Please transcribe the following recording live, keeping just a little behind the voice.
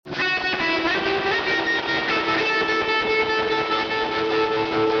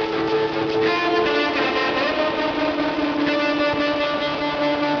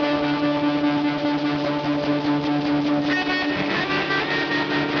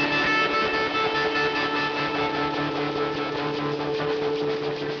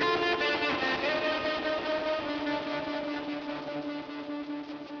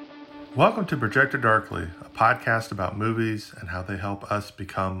Welcome to Projector Darkly, a podcast about movies and how they help us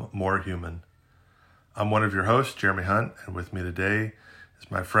become more human. I'm one of your hosts, Jeremy Hunt, and with me today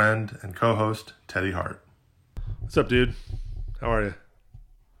is my friend and co-host, Teddy Hart. What's up, dude? How are you?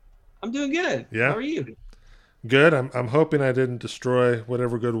 I'm doing good. Yeah? How are you? Good. I'm hoping I didn't destroy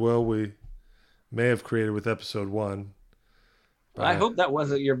whatever goodwill we may have created with episode 1. Well, I hope that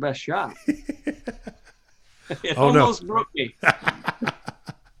wasn't your best shot. It Oh, no. almost broke me.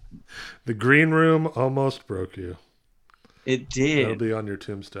 The green room almost broke you. It That'll did. be on your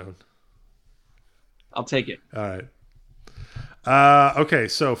tombstone. I'll take it. All right. Okay,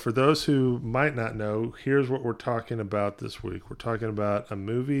 so for those who might not know, here's what we're talking about this week. We're talking about a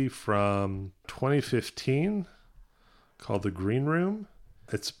movie from 2015 called The Green Room.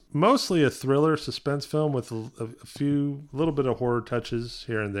 It's mostly a thriller suspense film with a little bit of horror touches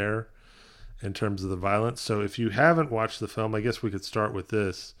here and there in terms of the violence. So if you haven't watched the film, I guess we could start with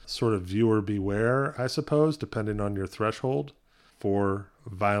this. Sort of viewer beware, I suppose, depending on your threshold for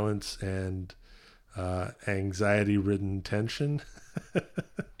violence and anxiety-ridden tension.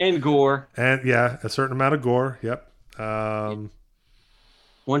 And gore. And yeah, a certain amount of gore. Yep.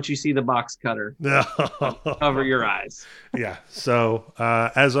 Once you see the box cutter, cover your eyes. Yeah. So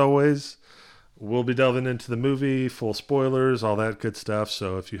as always, we'll be delving into the movie, full spoilers, all that good stuff.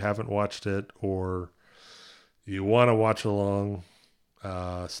 So if you haven't watched it or you want to watch along,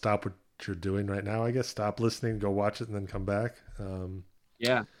 stop what you're doing right now. I guess stop listening, go watch it, and then come back.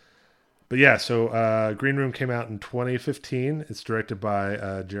 Yeah. But yeah, so Green Room came out in 2015. It's directed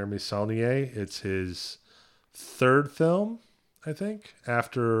by Jeremy Saulnier. It's his third film, I think,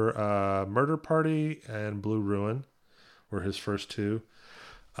 after Murder Party and Blue Ruin were his first two.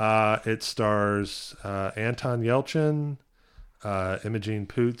 It stars Anton Yelchin, Imogen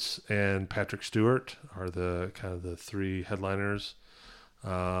Poots, and Patrick Stewart are the kind of the three headliners,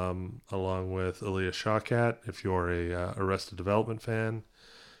 along with Aaliyah Shawkat. If you're a Arrested Development fan,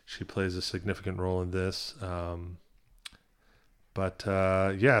 she plays a significant role in this. Yeah,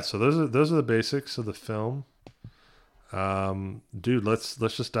 so those are the basics of the film. Dude, let's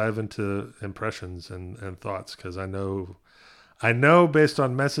just dive into impressions and thoughts, because I know based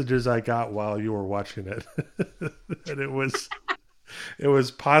on messages I got while you were watching it that it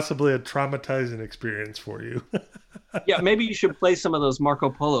was possibly a traumatizing experience for you. Yeah, maybe you should play some of those Marco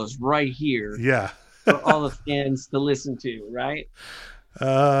Polos right here Yeah. for all the fans to listen to, right?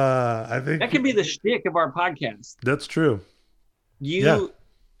 I think That could be the shtick of our podcast. that's true. Yeah.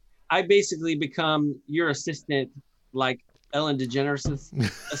 I basically become your assistant, like Ellen DeGeneres'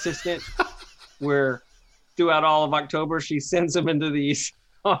 assistant, where throughout all of October, she sends them into these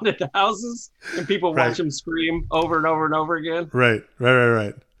haunted houses and people watch them scream over and over and over again. Right.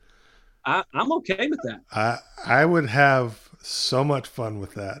 I'm okay with that. I would have so much fun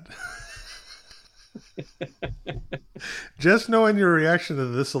with that. Just knowing your reaction to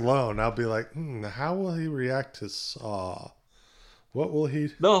this alone, I'll be like, how will he react to Saw? What will he...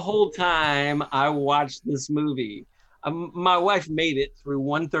 The whole time I watched this movie, my wife made it through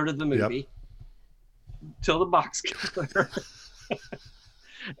 1/3 of the movie till the box cutter.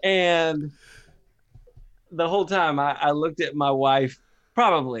 And the whole time I looked at my wife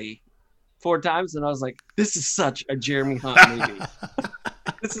probably 4 times and I was like, this is such a Jeremy Hunt movie.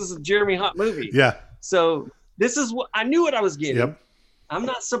 This is a Jeremy Hunt movie. Yeah. So this is what I knew what I was getting. Yep. I'm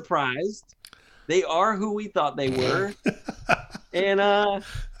not surprised. They are who we thought they were. And I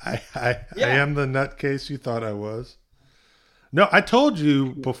am the nutcase you thought I was. No, I told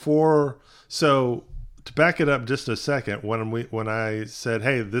you before. So to back it up just a second, when I said,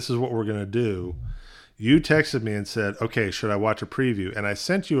 hey, this is what we're going to do, you texted me and said, okay, should I watch a preview? And I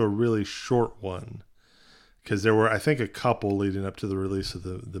sent you a really short one because there were, I think, a couple leading up to the release of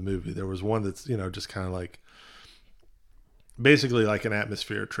the movie. There was one that's, just kind of like, basically like an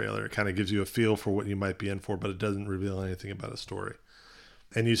atmosphere trailer. It kind of gives you a feel for what you might be in for, but it doesn't reveal anything about a story.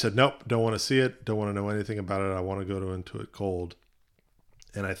 And you said, nope, don't want to see it. Don't want to know anything about it. I want to go into it cold.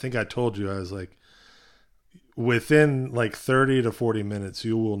 And I think I told you, I was like, within like 30 to 40 minutes,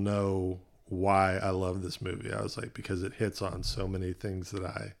 you will know why I love this movie. I was like, because it hits on so many things that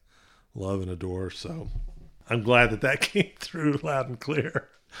I love and adore. So I'm glad that came through loud and clear.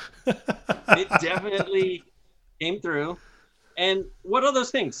 It definitely came through. And what are those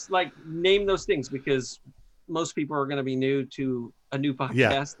things? Like, name those things, because most people are going to be new to a new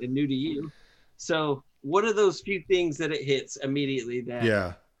podcast and new to you. So what are those few things that it hits immediately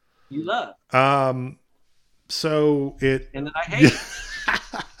that you love? So it... And that I hate.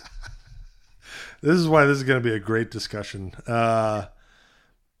 This is why this is going to be a great discussion.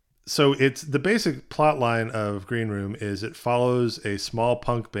 so it's the basic plot line of Green Room is it follows a small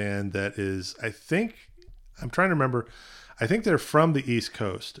punk band that is, I think, I'm trying to remember. I think they're from the East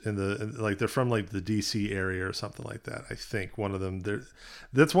Coast they're from like the DC area or something like that. I think one of them.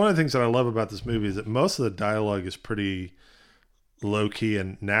 That's one of the things that I love about this movie is that most of the dialogue is pretty low key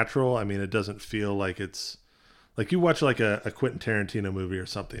and natural. I mean, it doesn't feel like it's like you watch like a Quentin Tarantino movie or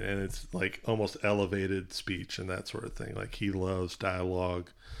something, and it's like almost elevated speech and that sort of thing. Like he loves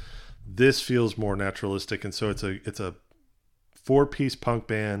dialogue. This feels more naturalistic, and so it's a 4-piece punk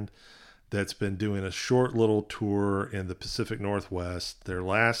band that's been doing a short little tour in the Pacific Northwest. Their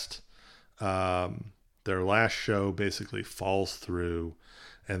last show basically falls through,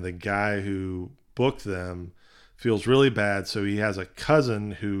 and the guy who booked them feels really bad. So he has a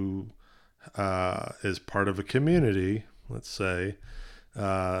cousin who is part of a community, let's say,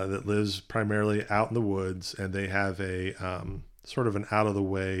 that lives primarily out in the woods, and they have a sort of an out of the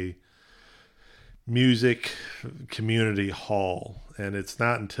way music community hall. And it's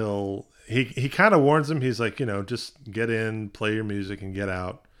not until he kind of warns them. He's like, just get in, play your music, and get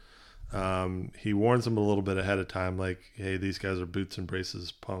out. He warns them a little bit ahead of time, like, hey, these guys are boots and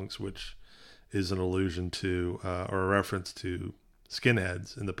braces punks, which is an allusion to or a reference to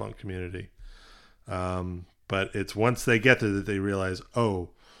skinheads in the punk community. But it's once they get there that they realize, oh,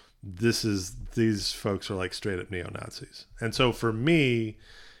 these folks are like straight up neo-Nazis. And so for me,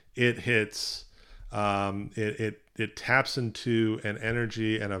 it hits, it taps into an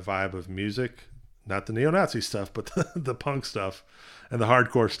energy and a vibe of music, not the neo-Nazi stuff, but the punk stuff and the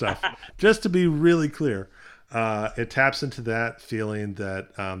hardcore stuff. Just to be really clear, it taps into that feeling that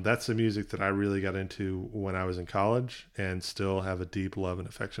that's the music that I really got into when I was in college and still have a deep love and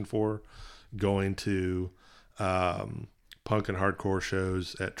affection for. Going to punk and hardcore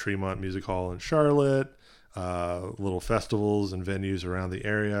shows at Tremont Music Hall in Charlotte, little festivals and venues around the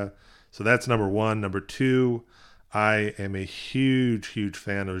area. So that's number one. Number two, I am a huge, huge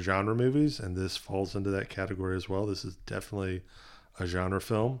fan of genre movies, and this falls into that category as well. This is definitely a genre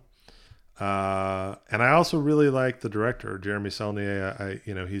film. And I also really like the director, Jeremy Saulnier.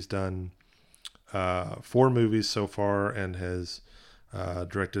 He's done 4 movies so far and has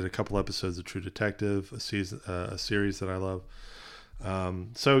directed a couple episodes of True Detective, a series that I love.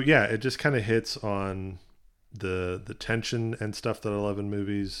 So yeah, it just kind of hits on the tension and stuff that I love in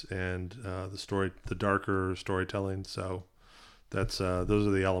movies, and the darker storytelling. So that's those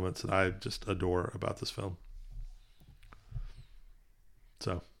are the elements that I just adore about this film.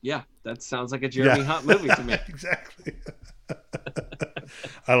 So yeah, that sounds like a Jeremy Hunt movie to me. Exactly.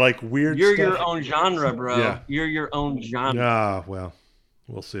 I like weird You're stuff. your own genre, bro. Yeah. You're your own genre. Ah, well,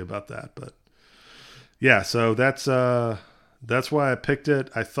 we'll see about that. But yeah, so that's why I picked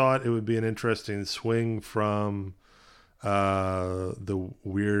it. I thought it would be an interesting swing from the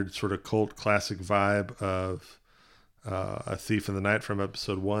weird sort of cult classic vibe of A Thief in the Night from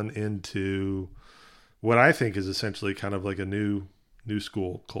episode 1 into what I think is essentially kind of like a new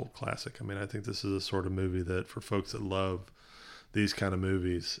school cult classic. I mean, I think this is a sort of movie that for folks that love these kind of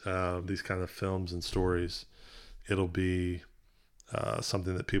movies, these kind of films and stories, it'll be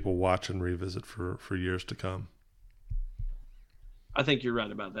something that people watch and revisit for years to come. I think you're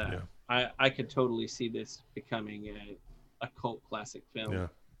right about that. Yeah. I could totally see this becoming a cult classic film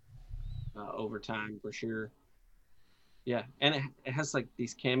over time for sure. Yeah, and it has like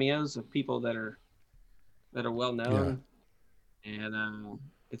these cameos of people that are well known, and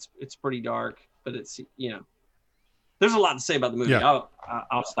it's pretty dark, but it's there's a lot to say about the movie. Yeah.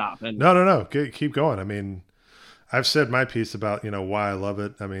 I'll stop. And no, keep going. I mean, I've said my piece about why I love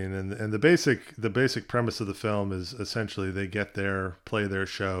it. I mean, and the basic premise of the film is essentially they get there, play their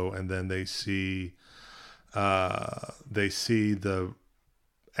show, and then they see the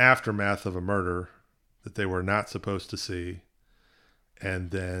aftermath of a murder that they were not supposed to see, and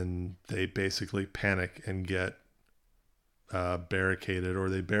then they basically panic and get barricaded, or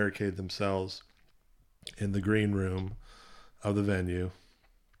they barricade themselves in the green room of the venue.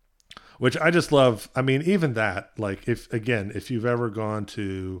 Which I just love. I mean, even that, like if you've ever gone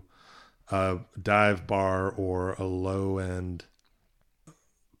to a dive bar or a low end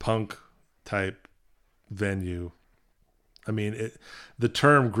punk type venue, I mean, the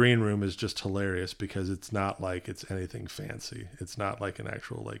term green room is just hilarious because it's not like it's anything fancy. It's not like an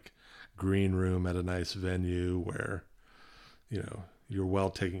actual like green room at a nice venue where, you're well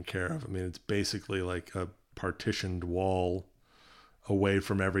taken care of. I mean, it's basically like a partitioned wall away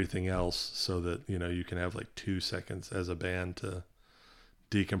from everything else so that you can have like 2 seconds as a band to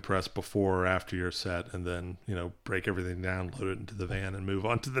decompress before or after your set, and then break everything down, load it into the van, and move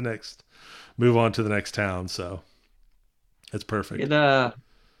on to the next town. So it's perfect.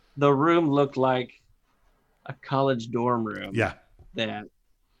 the room looked like a college dorm room. Yeah. That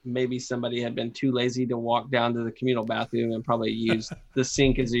maybe somebody had been too lazy to walk down to the communal bathroom and probably used the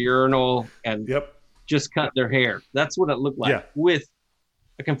sink as a urinal and just cut their hair. That's what it looked like with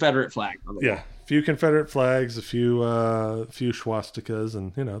a Confederate flag on the wall. A few Confederate flags, a few swastikas,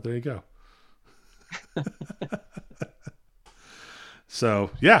 and there you go. So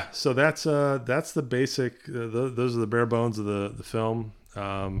that's the basic. Those are the bare bones of the film.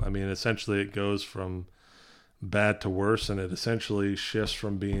 I mean, essentially, it goes from bad to worse, and it essentially shifts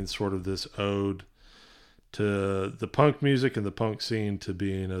from being sort of this ode to the punk music and the punk scene to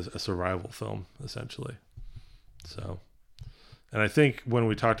being a survival film, essentially. So, and I think when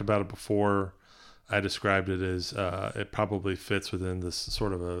we talked about it before, I described it as it probably fits within this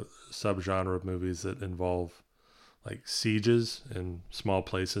sort of a subgenre of movies that involve like sieges in small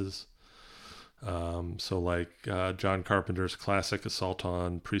places. So like John Carpenter's classic Assault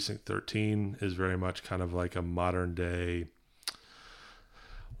on Precinct 13 is very much kind of like a modern day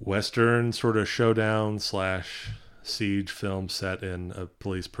Western sort of showdown / siege film set in a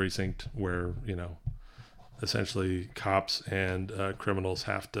police precinct where, essentially cops and criminals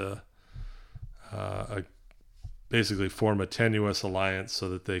have to basically form a tenuous alliance so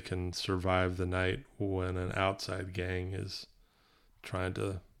that they can survive the night when an outside gang is trying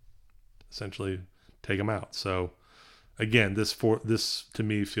to essentially take them out. So again, this to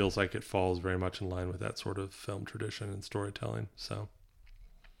me feels like it falls very much in line with that sort of film tradition and storytelling. So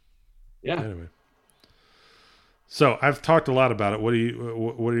anyway, so I've talked a lot about it. What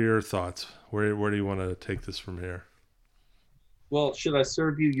are your thoughts? Where do you want to take this from here? Well, should I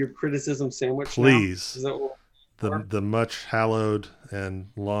serve you your criticism sandwich? Please. Now? Is that what the much hallowed and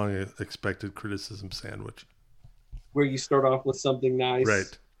long expected criticism sandwich, where you start off with something nice,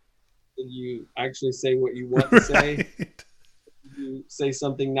 right? And you actually say what you want to say. You say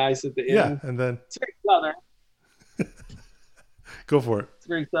something nice at the end. Yeah, and then it's very southern. Go for it. It's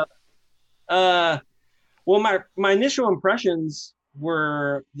very southern. Well, my initial impressions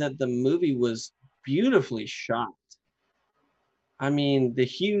were that the movie was beautifully shot. I mean, the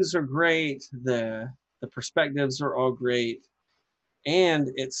hues are great. The perspectives are all great. And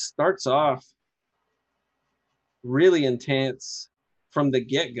it starts off really intense from the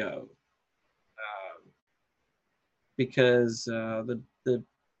get-go. Because the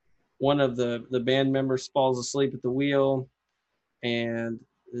one of the band members falls asleep at the wheel and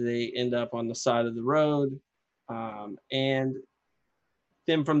they end up on the side of the road. And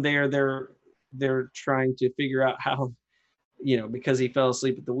then from there, they're trying to figure out how, because he fell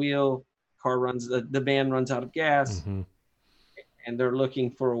asleep at the wheel, the band runs out of gas, and they're looking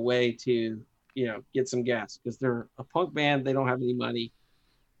for a way to, get some gas because they're a punk band. They don't have any money.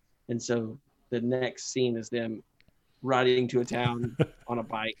 And so the next scene is them riding to a town on a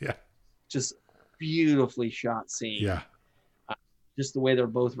bike. Yeah. Just beautifully shot scene. Yeah. Just the way they're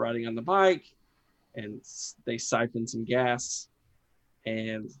both riding on the bike and they siphon some gas.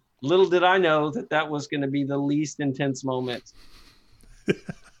 And little did I know that was going to be the least intense moment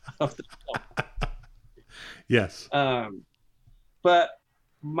of the film. Yes. But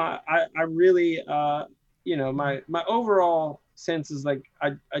I really, my overall sense is like,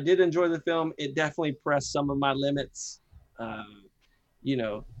 I did enjoy the film. It definitely pressed some of my limits.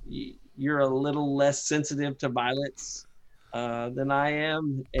 You're a little less sensitive to violence than I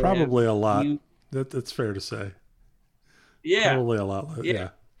am. Probably a lot. That's fair to say. Yeah. Probably a lot. Yeah.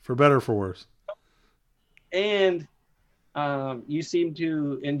 For better or for worse. And you seem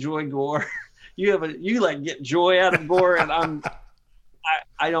to enjoy gore. You like get joy out of gore, and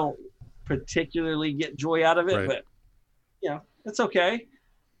I don't particularly get joy out of it, right. But it's okay.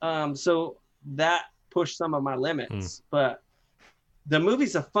 So that pushed some of my limits, but the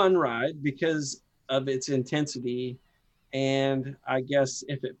movie's a fun ride because of its intensity. And I guess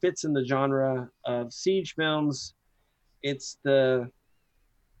if it fits in the genre of siege films, you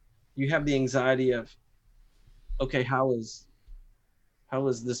have the anxiety of, okay, how is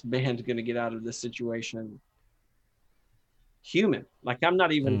this band going to get out of this situation human? Like I'm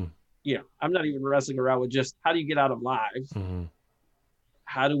not even wrestling around with just how do you get out alive?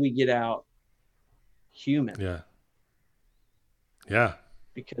 How do we get out human? Yeah.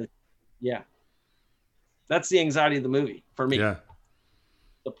 Because that's the anxiety of the movie for me. Yeah.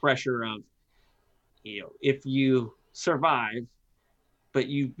 The pressure of, if you survive, but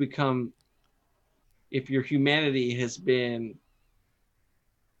you've become, if your humanity has been,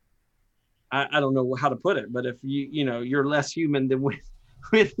 I don't know how to put it, but if you're less human than when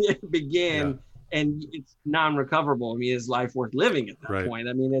it began, and it's non-recoverable. I mean, is life worth living at that point?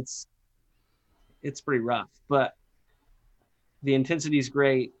 I mean, it's pretty rough, but the intensity is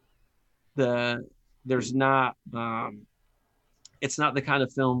great. the there's not it's not the kind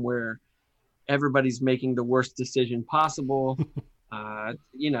of film where everybody's making the worst decision possible.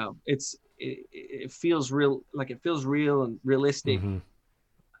 It feels real, like it feels real and realistic. Mm-hmm.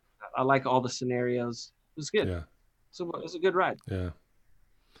 I like all the scenarios. It was good. Yeah. So it was a good ride. Yeah.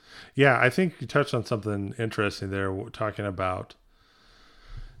 Yeah. I think you touched on something interesting there, talking about,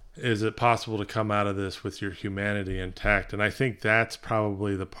 is it possible to come out of this with your humanity intact? And I think that's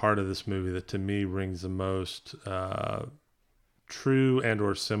probably the part of this movie that to me rings the most true and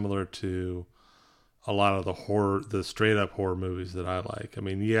or similar to a lot of the straight up horror movies that I like. I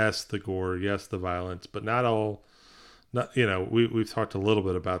mean, yes, the gore, yes, the violence, but not all. Not, we've talked a little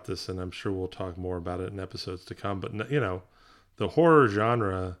bit about this, and I'm sure we'll talk more about it in episodes to come. But the horror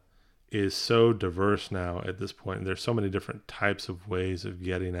genre is so diverse now at this point, and there's so many different types of ways of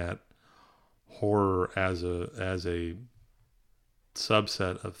getting at horror as a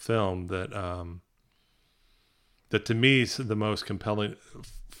subset of film that that to me is the most compelling.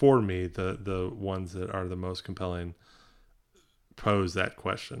 For me, the ones that are the most compelling pose that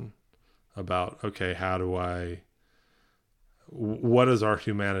question about, okay, what does our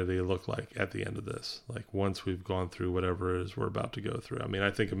humanity look like at the end of this? Like once we've gone through whatever it is we're about to go through. I mean,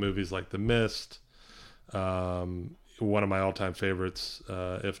 I think of movies like The Mist, one of my all-time favorites,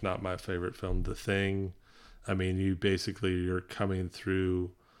 if not my favorite film, The Thing. I mean, you're coming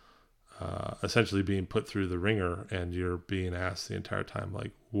through, essentially being put through the ringer, and you're being asked the entire time,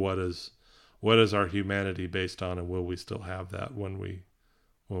 like, what is our humanity based on, and will we still have that when we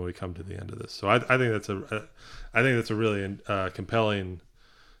come to the end of this? So I think that's a really compelling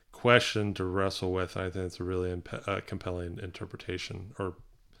question to wrestle with. I think it's a really compelling interpretation or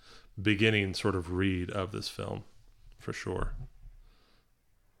beginning sort of read of this film, for sure.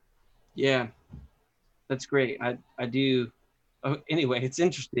 Yeah, that's great. I do. Oh, anyway, it's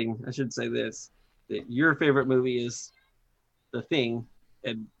interesting. I should say this: that your favorite movie is The Thing,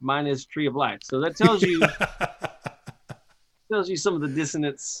 and mine is Tree of Life. So that tells you some of the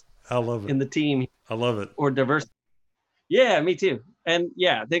dissonance. I love it. In the team. I love it. Or diversity. Yeah, me too. And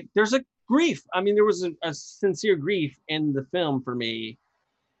yeah, there's a grief. I mean, there was a sincere grief in the film for me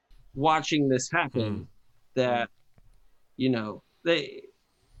watching this happen. That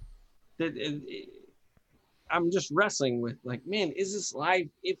I'm just wrestling with, like, man, is this life?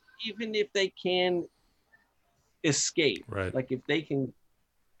 Even if they can escape, right? Like if they can,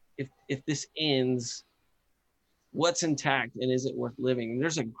 if this ends, what's intact, and is it worth living? And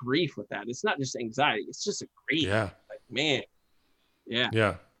there's a grief with that. It's not just anxiety, it's just a grief. Yeah. Like, man.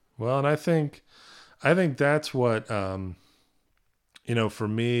 Yeah. Well, and I think that's what, for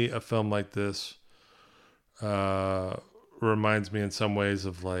me, a film like this reminds me in some ways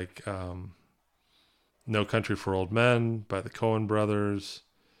of like No Country for Old Men by the Coen brothers.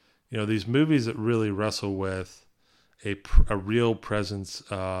 These movies that really wrestle with a real presence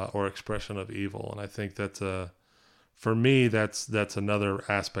or expression of evil. And I think for me, that's another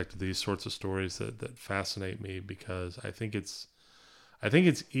aspect of these sorts of stories that fascinate me, because I think it's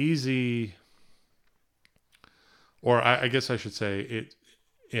easy, or I guess I should say it,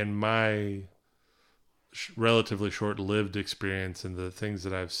 in my relatively short-lived experience and the things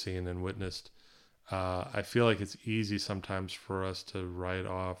that I've seen and witnessed, I feel like it's easy sometimes for us to write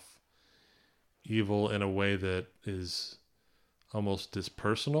off evil in a way that is almost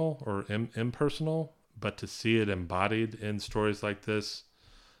dispersonal or impersonal. But to see it embodied in stories like this,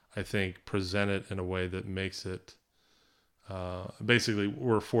 I think present it in a way that makes it, basically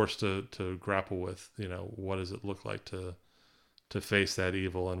we're forced to grapple with, what does it look like to face that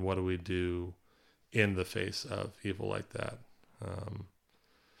evil, and what do we do in the face of evil like that?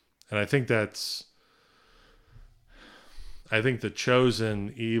 And I think the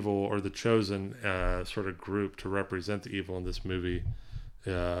chosen evil, or the chosen sort of group to represent the evil in this movie,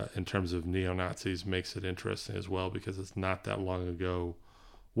 in terms of neo-Nazis, makes it interesting as well, because it's not that long ago,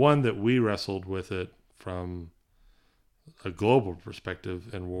 one, that we wrestled with it from a global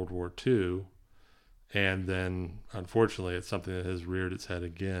perspective in World War II, and then unfortunately it's something that has reared its head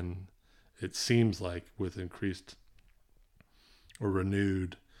again, it seems like, with increased or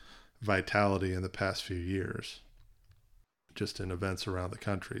renewed vitality in the past few years, just in events around the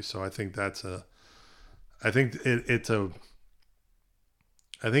country. So I think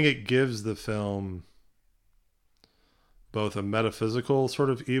it gives the film both a metaphysical sort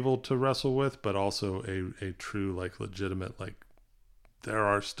of evil to wrestle with, but also a true, like, legitimate, like, there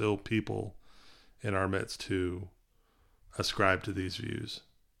are still people in our midst who ascribe to these views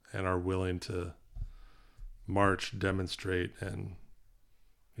and are willing to march, demonstrate, and,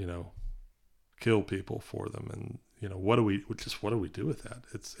 kill people for them. And, you know, what do we do with that?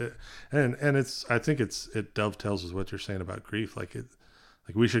 I think it dovetails with what you're saying about grief. Like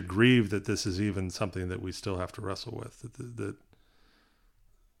we should grieve that this is even something that we still have to wrestle with,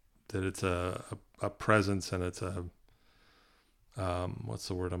 that it's a presence, and it's a, what's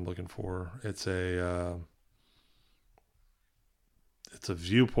the word I'm looking for? It's a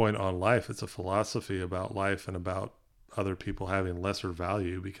viewpoint on life. It's a philosophy about life and about other people having lesser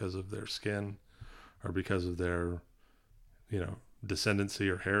value because of their skin or because of their, you know, descendancy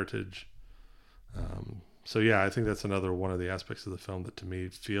or heritage. So yeah, I think that's another one of the aspects of the film that to me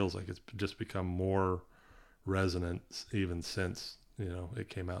feels like it's just become more resonant even since, you know, it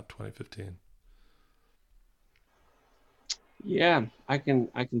came out in 2015. Yeah, I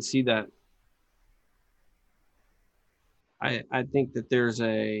can see that. I think that there's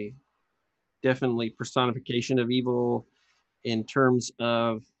a definitely personification of evil in terms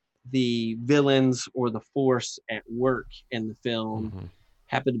of the villains or the force at work in the film Mm-hmm.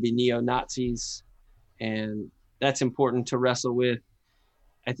 happen to be neo-Nazis, and that's important to wrestle with.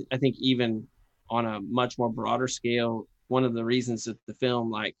 I think even on a much more broader scale, one of the reasons that the film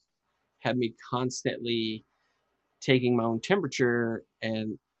like had me constantly taking my own temperature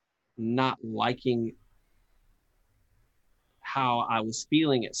and not liking how I was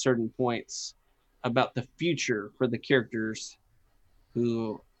feeling at certain points about the future for the characters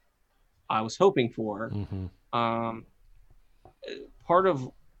who I was hoping for. Mm-hmm. Um, part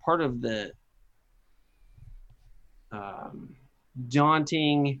of the um,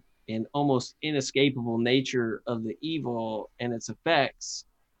 daunting and almost inescapable nature of the evil and its effects.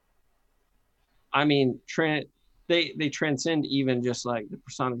 I mean, they transcend even just like the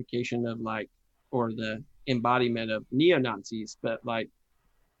personification of like, or the embodiment of neo-Nazis, but like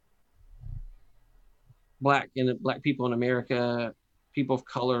black people in America, people of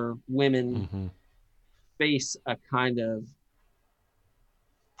color, women Mm-hmm. face a kind of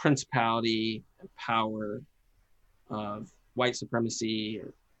principality and power of white supremacy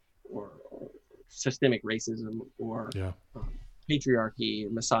or systemic racism or Yeah. patriarchy,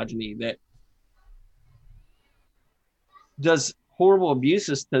 misogyny that does horrible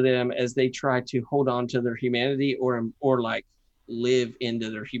abuses to them as they try to hold on to their humanity or like live into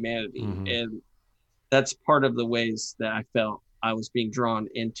their humanity. Mm-hmm. And that's part of the ways that I felt I was being drawn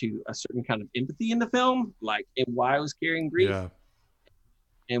into a certain kind of empathy in the film, like in why I was carrying grief. Yeah.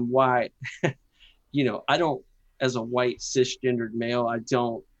 And why, you know, I don't, as a white cisgendered male, I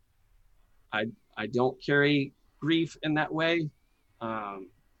don't carry grief in that way, um,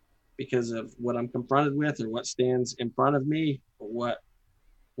 because of what I'm confronted with or what stands in front of me, or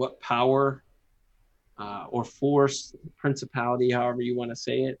what power or force, principality, however you want to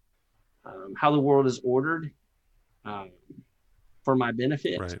say it, how the world is ordered um, for my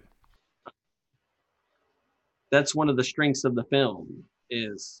benefit. Right. That's one of the strengths of the film.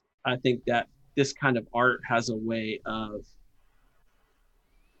 Is I think that this kind of art has a way of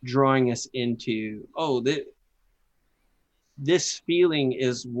drawing us into, oh, this feeling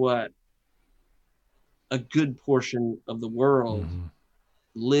is what a good portion of the world Mm-hmm.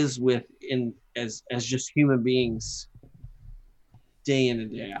 lives with in as just human beings, day in and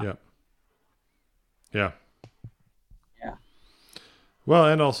day out. Yeah. Yeah. Yeah. Well,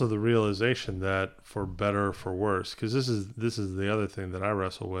 and also the realization that for better or for worse, because this is the other thing that I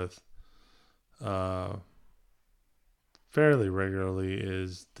wrestle with fairly regularly,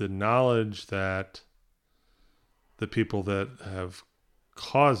 is the knowledge that the people that have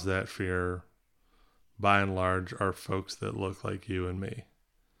caused that fear, by and large, are folks that look like you and me,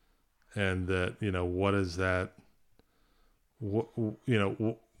 and that, you know, what is that? You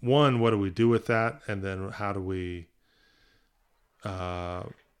know, one, what do we do with that, and then how do we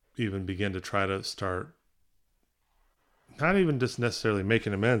even begin to try to start, not even just necessarily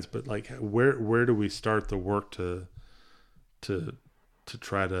making amends, but like where do we start the work to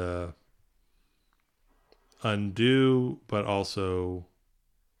try to undo, but also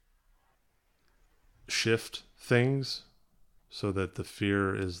shift things so that the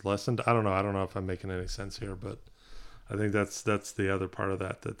fear is lessened. I don't know if I'm making any sense here, but I think that's the other part of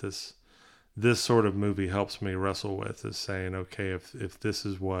that this sort of movie helps me wrestle with, is saying, okay, if this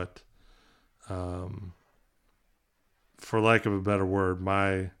is what, for lack of a better word,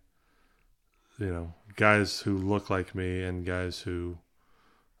 my, you know, guys who look like me and guys who,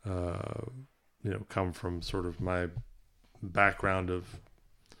 you know, come from sort of my background of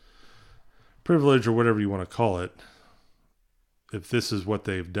privilege or whatever you want to call it, if this is what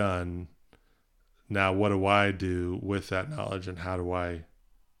they've done, now what do I do with that knowledge, and how do I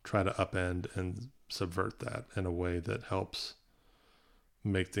try to upend and subvert that in a way that helps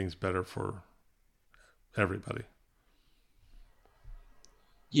make things better for everybody.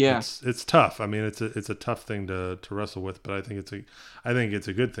 Yeah, it's tough. I mean, it's a tough thing to wrestle with, but I think it's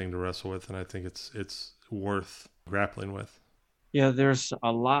a good thing to wrestle with, and I think it's worth grappling with. yeah. There's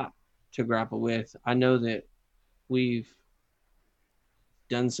a lot to grapple with. I know that we've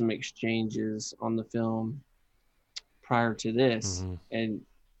done some exchanges on the film prior to this, Mm-hmm. and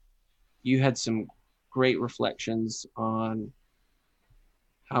you had some great reflections on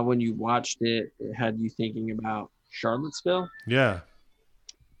how when you watched it, it had you thinking about Charlottesville. Yeah.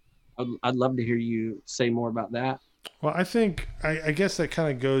 I'd love to hear you say more about that. Well, I think I guess that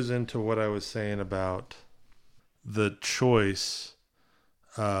kind of goes into what I was saying about the choice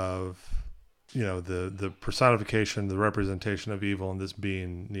of the personification, the representation of evil, and this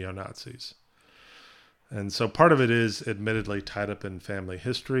being neo-Nazis. And so part of it is admittedly tied up in family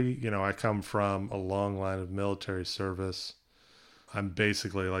history. I come from a long line of military service. I'm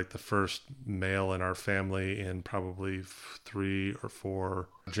basically like the first male in our family in probably 3 or 4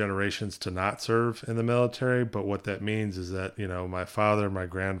 generations to not serve in the military. But what that means is that, my father, my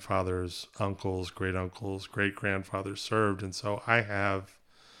grandfathers, uncles, great uncles, great grandfathers served. And so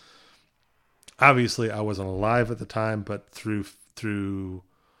obviously I wasn't alive at the time, but through,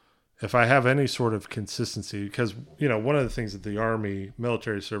 if I have any sort of consistency, because, one of the things that the Army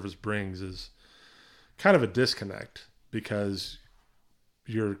military service brings is kind of a disconnect, because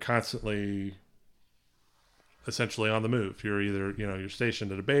you're constantly essentially on the move. You're either, you're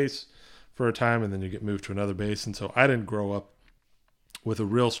stationed at a base for a time and then you get moved to another base. And so I didn't grow up with a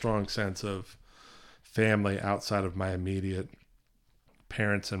real strong sense of family outside of my immediate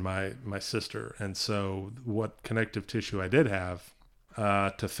parents and my sister. And so what connective tissue I did have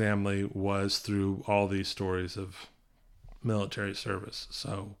to family was through all these stories of military service.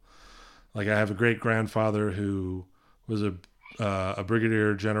 So like I have a great grandfather who was a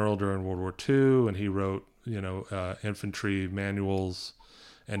brigadier general during World War II, and he wrote, infantry manuals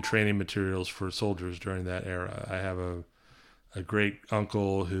and training materials for soldiers during that era. I have a great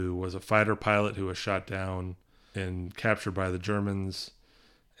uncle who was a fighter pilot who was shot down and captured by the Germans,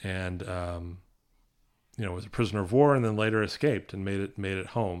 and was a prisoner of war, and then later escaped and made it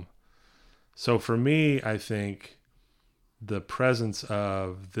home. So for me, I think the presence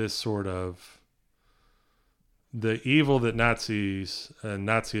of this sort of the evil that Nazis and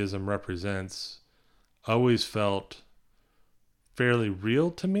Nazism represents always felt fairly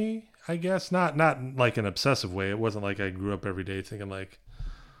real to me, I guess. Not like an obsessive way. It wasn't like I grew up every day thinking like,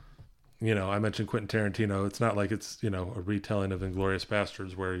 I mentioned Quentin Tarantino. It's not like it's, a retelling of Inglourious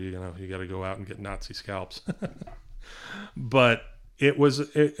Basterds where, you got to go out and get Nazi scalps. But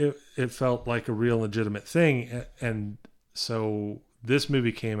it felt like a real legitimate thing. And so this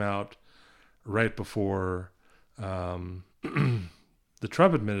movie came out right before the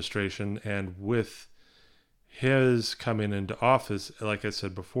Trump administration, and with his coming into office, like I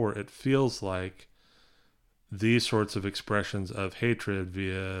said before, it feels like these sorts of expressions of hatred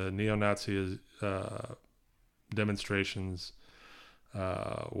via neo-Nazi demonstrations,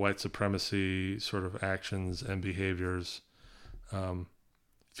 white supremacy sort of actions and behaviors,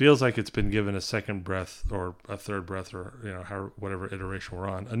 feels like it's been given a second breath or a third breath, or whatever iteration we're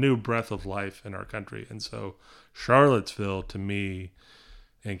on, a new breath of life in our country. And so Charlottesville, to me,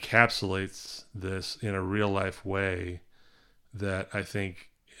 encapsulates this in a real life way that I think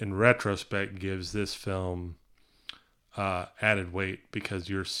in retrospect gives this film added weight, because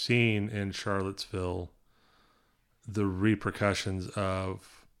you're seeing in Charlottesville the repercussions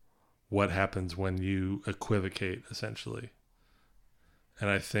of what happens when you equivocate, essentially. And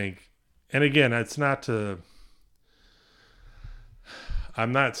I think, and again, I'm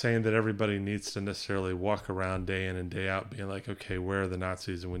not saying that everybody needs to necessarily walk around day in and day out being like, okay, where are the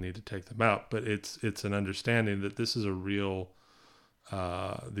Nazis and we need to take them out. But it's an understanding that this is these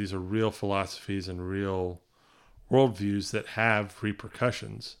are real philosophies and real worldviews that have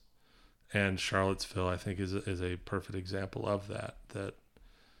repercussions. And Charlottesville, I think, is a perfect example of that. That,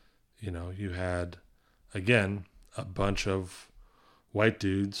 you had, again, a bunch of white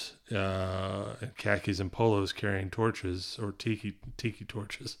dudes in khakis and polos carrying torches, or tiki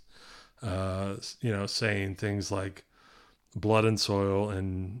torches, saying things like blood and soil,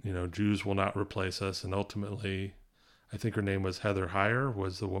 and Jews will not replace us. And ultimately, I think her name was Heather Heyer,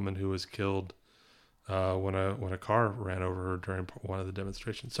 was the woman who was killed when a car ran over her during one of the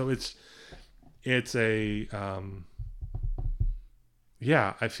demonstrations. So it's a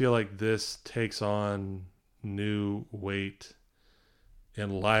I feel like this takes on new weight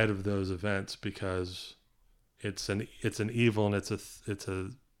in light of those events, because it's an evil, and it's a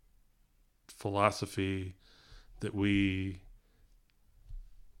philosophy that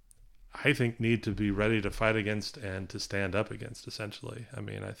I think need to be ready to fight against and to stand up against, essentially. I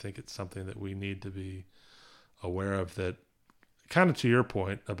mean, I think it's something that we need to be aware of, that kind of to your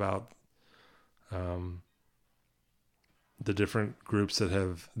point about the different groups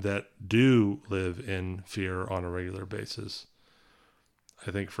that do live in fear on a regular basis.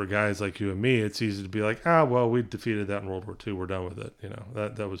 I think for guys like you and me, it's easy to be like, well, we defeated that in World War II. We're done with it.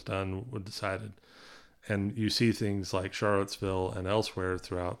 That was done, we decided. And you see things like Charlottesville and elsewhere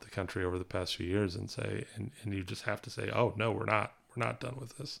throughout the country over the past few years and you just have to say, oh no, we're not done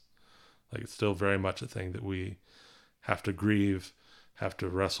with this. Like, it's still very much a thing that we have to grieve, have to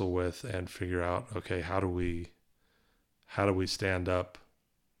wrestle with, and figure out, okay, how do we stand up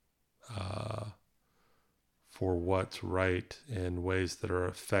for what's right in ways that are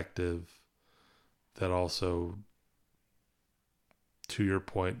effective, that also, to your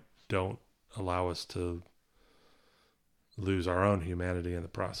point, don't allow us to lose our own humanity in the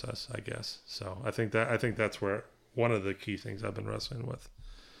process, I guess. So I think that's where one of the key things I've been wrestling with.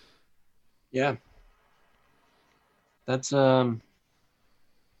 Yeah. That's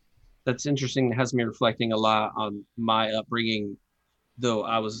interesting. It has me reflecting a lot on my upbringing, though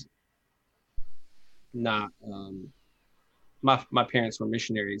I was not, my parents were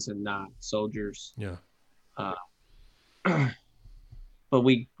missionaries and not soldiers. Yeah. But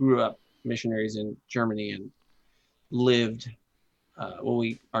we grew up missionaries in Germany and lived,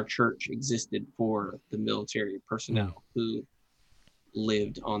 our church existed for the military personnel who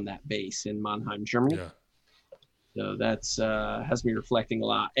lived on that base in Mannheim, Germany. Yeah. So that's has me reflecting a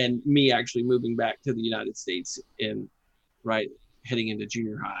lot, and me actually moving back to the United States heading into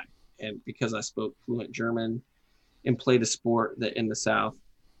junior high, and because I spoke fluent German and played a sport that in the South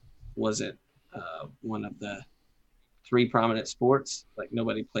wasn't one of the 3 prominent sports. Like,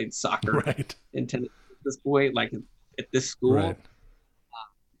 nobody played soccer right. in Tennessee at this point, like at this school. Right.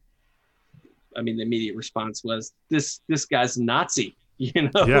 I mean, the immediate response was, this guy's Nazi,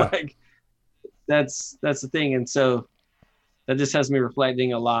 Yeah. Like, that's the thing. And so that just has me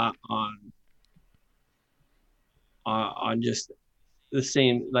reflecting a lot on just the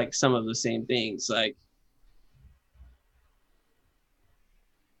same, like some of the same things. Like,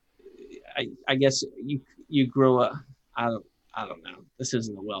 I guess you grow up, I don't know. This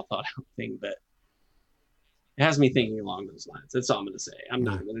isn't a well thought out thing, but it has me thinking along those lines. That's all I'm going to say. I'm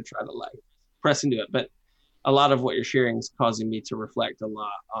not going to try to like press into it, but a lot of what you're sharing is causing me to reflect a lot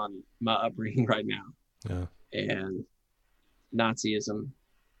on my upbringing right now. Yeah. And Nazism.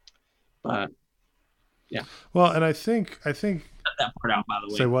 But yeah. Well, and I think cut that part out, by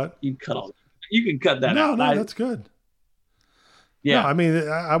the way. Say what? You can cut that out. No, that's good. Yeah. No, I mean,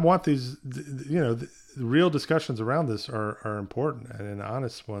 I want these, the real discussions around this are important and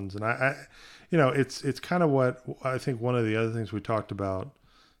honest ones. And I it's kind of what I think one of the other things we talked about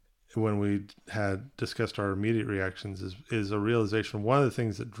when we had discussed our immediate reactions is a realization. One of the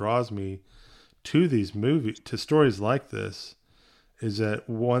things that draws me to these movies, to stories like this, is that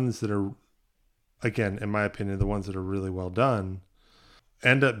ones that are, again, in my opinion, the ones that are really well done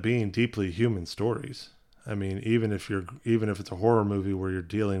end up being deeply human stories. I mean, even if it's a horror movie where you're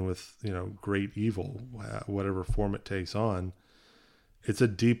dealing with, great evil, whatever form it takes on,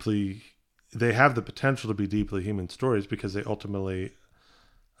 they have the potential to be deeply human stories because they ultimately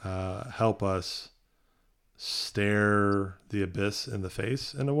help us stare the abyss in the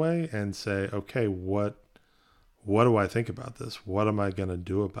face in a way and say, okay, what do I think about this? What am I going to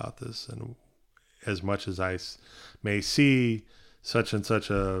do about this? And as much as I may see such and such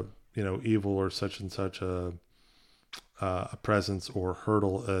a, evil or such and such a presence or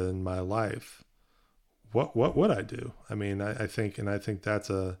hurdle in my life, what would I do? I mean, I think that's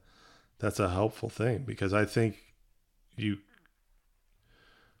a helpful thing, because I think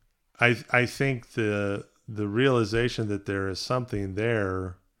I think the realization that there is something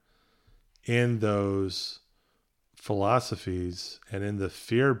there in those philosophies and in the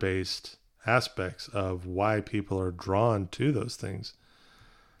fear-based aspects of why people are drawn to those things.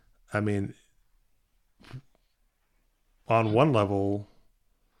 I mean, on one level,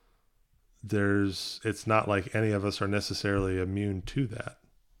 it's not like any of us are necessarily immune to that.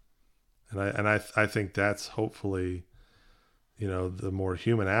 And I think that's hopefully, the more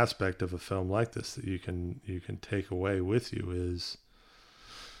human aspect of a film like this that you can take away with you is,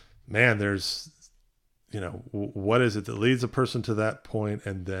 man, there's, what is it that leads a person to that point?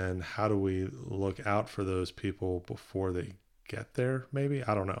 And then how do we look out for those people before they get there? Maybe,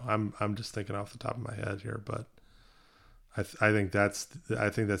 I don't know. I'm just thinking off the top of my head here, but I think that's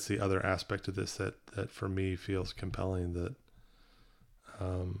the other aspect of this that for me feels compelling,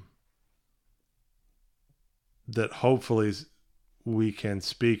 that hopefully we can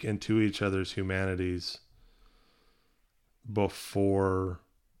speak into each other's humanities before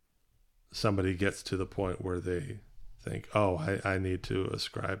somebody gets to the point where they think, oh, I need to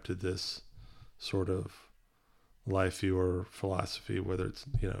ascribe to this sort of life view or philosophy, whether it's,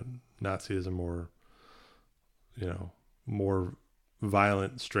 Nazism or, more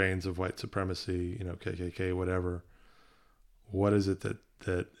violent strains of white supremacy, KKK, whatever. What is it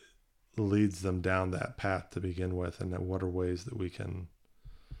that leads them down that path to begin with? And what are ways that we can,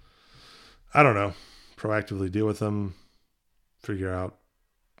 I don't know, proactively deal with them, figure out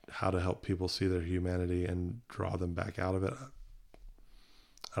how to help people see their humanity and draw them back out of it.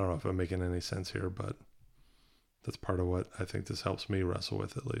 I don't know if I'm making any sense here, but that's part of what I think this helps me wrestle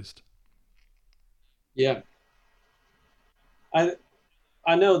with, at least. Yeah. I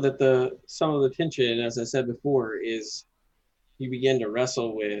know that some of the tension, as I said before, is you begin to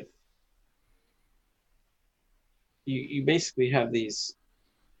wrestle with, you basically have this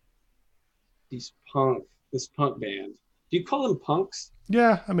punk band. Do you call them punks?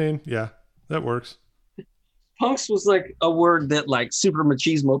 Yeah, that works. Punks was like a word that like super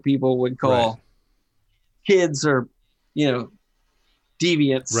machismo people would call kids or,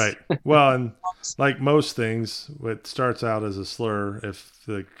 deviants. Right. Well, and like most things, it starts out as a slur. If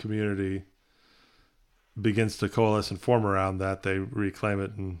the community begins to coalesce and form around that, they reclaim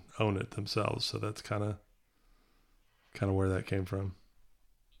it and own it themselves. So that's kind of where that came from.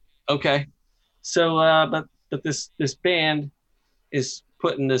 Okay. So, but this band is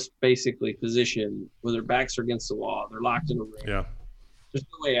put in this basically position where their backs are against the wall. They're locked in a room. Yeah. There's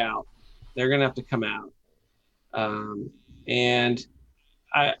no way out. They're going to have to come out. And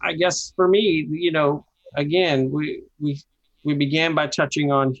I guess for me, again, we began by touching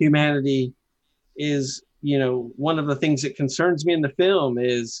on humanity is, one of the things that concerns me in the film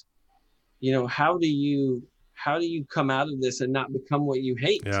is, how do you come out of this and not become what you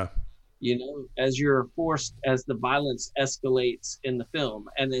hate? Yeah. As the violence escalates in the film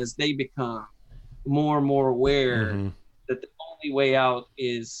and as they become more and more aware that the only way out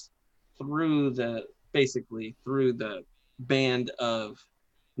is through the band of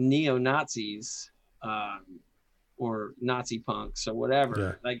neo-Nazis or Nazi punks or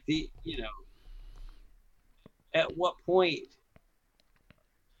whatever. Yeah. Like at what point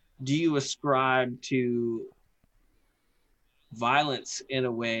do you ascribe to violence in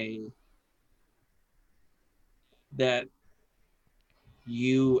a way that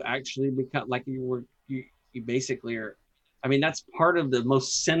you actually become like you basically are? I mean, that's part of the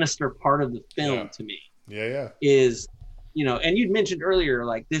most sinister part of the film to me. Yeah. Is, and you'd mentioned earlier,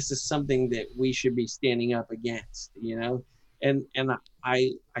 like this is something that we should be standing up against, and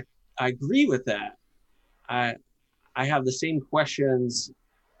I agree with that. I have the same questions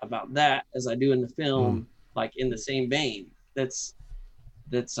about that as I do in the film, like in the same vein. That's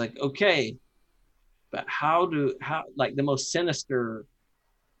like, okay, but how like the most sinister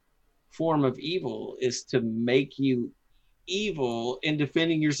form of evil is to make you evil in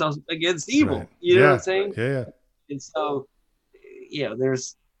defending yourself against evil. Right. You know what I'm saying? Yeah. And so,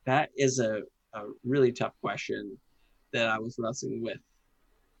 that is a really tough question that I was wrestling with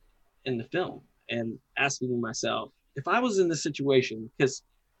in the film and asking myself, if I was in this situation, because,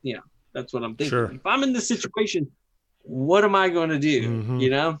 that's what I'm thinking. Sure. If I'm in this situation, what am I going to do?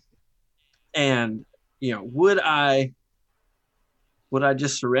 And, would I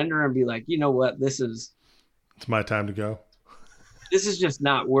just surrender and be like, you know what, it's my time to go. This is just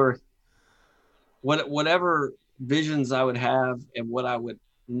not worth whatever visions I would have and what I would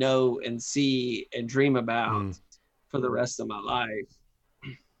know and see and dream about for the rest of my life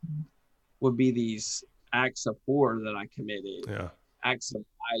would be these acts of horror that I committed, acts of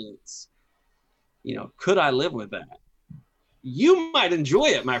violence. Could I live with that? You might enjoy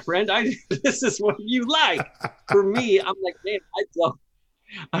it, my friend. This is what you like. For me, I'm like, man, I don't,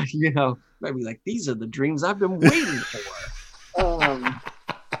 might be like, these are the dreams I've been waiting for.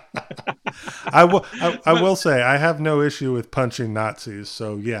 I will say I have no issue with punching Nazis.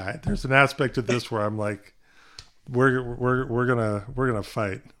 So yeah, there's an aspect of this where I'm like, we're gonna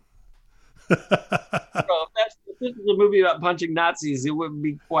fight. Bro, if this is a movie about punching Nazis, it wouldn't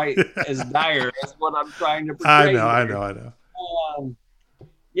be quite as dire as what I'm trying to portray. I know.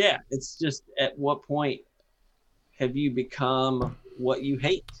 Yeah, it's just at what point have you become what you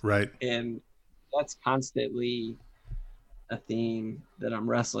hate? Right. And that's constantly a theme that I'm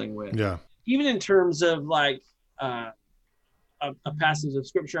wrestling with. Yeah. Even in terms of like a passage of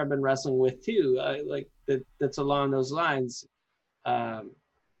scripture I've been wrestling with too, that's along those lines. For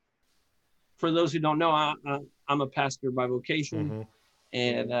those who don't know, I'm a pastor by vocation,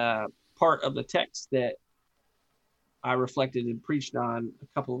 and part of the text that I reflected and preached on a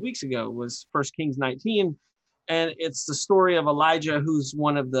couple of weeks ago was 1 Kings 19, and it's the story of Elijah, who's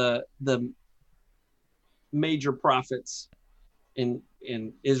one of the major prophets in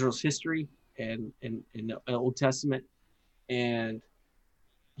Israel's history and in the Old Testament. And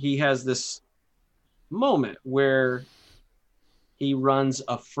he has this moment where he runs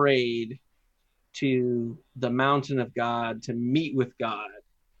afraid to the mountain of God to meet with God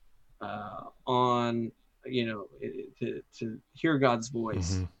on, to hear God's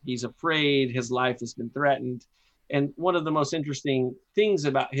voice. Mm-hmm. He's afraid. His life has been threatened. And one of the most interesting things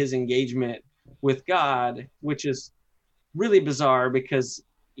about his engagement with God, which is really bizarre because,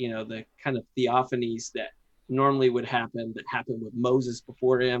 the kind of theophanies that normally would happen, that happened with Moses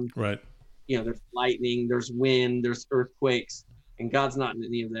before him. Right. There's lightning, there's wind, there's earthquakes, and God's not in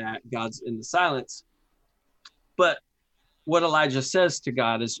any of that. God's in the silence. But what Elijah says to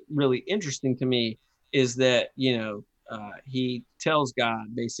God is really interesting to me, is that, he tells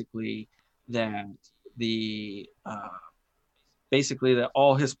God basically that that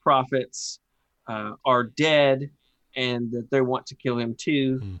all his prophets are dead, and that they want to kill him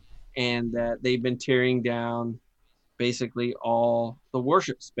too, and that they've been tearing down basically all the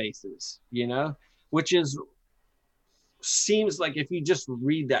worship spaces, which seems like, if you just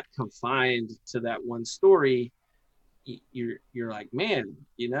read that confined to that one story, you're like, man,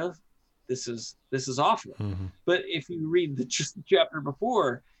 this is awful. Mm-hmm. But if you read the chapter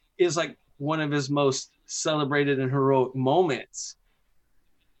before, is like one of his most celebrated and heroic moments,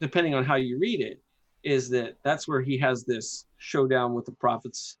 depending on how you read it, is that's where he has this showdown with the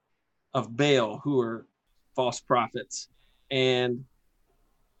prophets of Baal, who are false prophets. And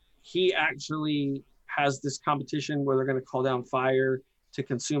he actually has this competition where they're going to call down fire to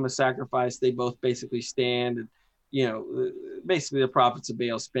consume a sacrifice. They both basically stand, and basically the prophets of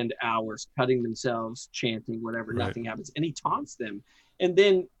Baal spend hours cutting themselves, chanting, whatever. Right. Nothing happens, and he taunts them. And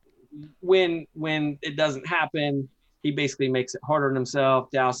then when it doesn't happen, he basically makes it harder on himself,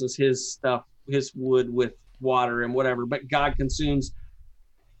 douses his wood with water and whatever. But God consumes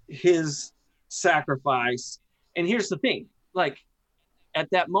his sacrifice. And here's the thing, like, at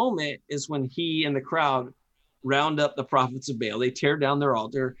that moment is when he and the crowd round up the prophets of Baal. They tear down their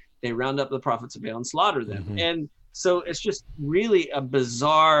altar, they round up the prophets of Baal and slaughter them. Mm-hmm. And so it's just really a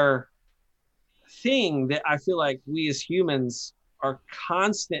bizarre thing that I feel like we as humans are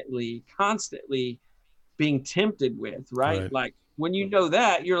constantly being tempted with, right? Like, when you know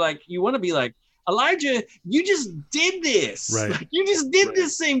that, you're like, you want to be like, Elijah, you just did this. Right. Like, you just did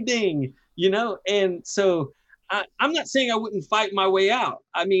this same thing, And so I'm not saying I wouldn't fight my way out.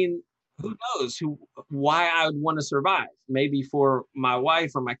 I mean, who knows why I would want to survive? Maybe for my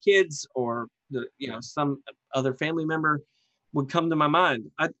wife or my kids, or some other family member would come to my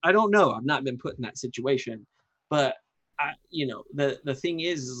mind. I don't know. I've not been put in that situation, but the thing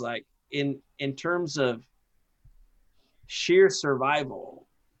is like, in terms of sheer survival,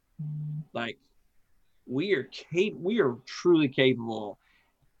 like, we are truly capable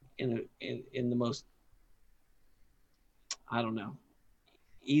in the most, I don't know,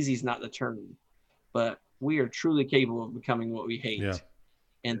 easy is not the term, but we are truly capable of becoming what we hate,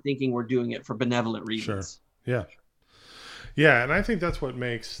 and thinking we're doing it for benevolent reasons. Sure. Yeah. And I think that's what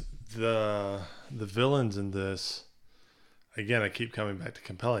makes the villains in this, again, I keep coming back to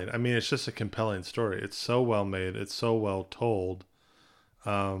compelling. I mean, it's just a compelling story. It's so well made. It's so well told.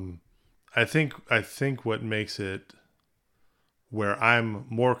 I think what makes it where I'm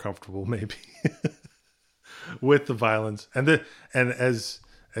more comfortable maybe with the violence, and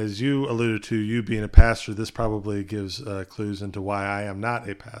as you alluded to, you being a pastor, this probably gives clues into why I am not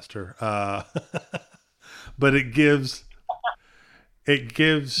a pastor. But it gives.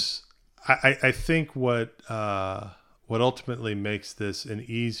 I think what ultimately makes this an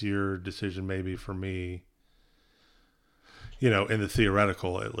easier decision, maybe for me, in the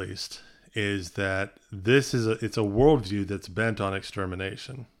theoretical at least, is that it's a worldview that's bent on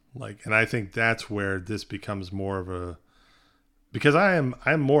extermination. Like, and I think that's where this becomes more of a, because I'm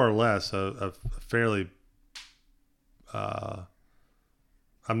more or less a fairly, I'm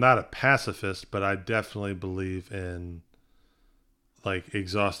not a pacifist, but I definitely believe in, like,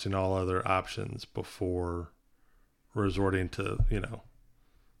 exhausting all other options before resorting to,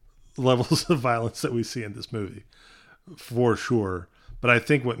 levels of violence that we see in this movie, for sure. But I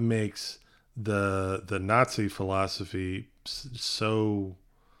think what makes the Nazi philosophy so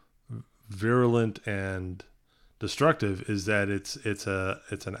virulent and destructive is that it's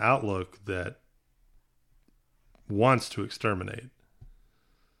an outlook that wants to exterminate.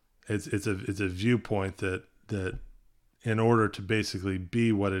 It's a viewpoint that in order to basically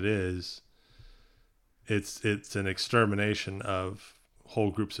be what it is, it's an extermination of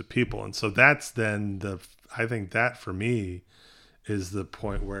whole groups of people. And so that's then I think that for me is the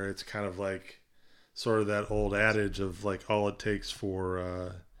point where it's kind of like sort of that old adage of like, all it takes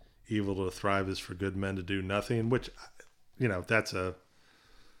for evil to thrive is for good men to do nothing, which, you know,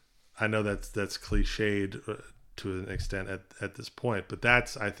 I know that's cliched to an extent at this point, but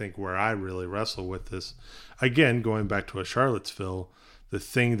that's, I think, where I really wrestle with this. Again, going back to a Charlottesville, the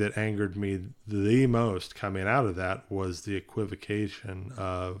thing that angered me the most coming out of that was the equivocation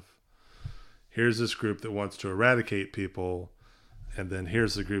of, here's this group that wants to eradicate people, and then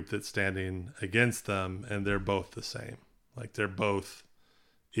here's the group that's standing against them, and they're both the same. Like, they're both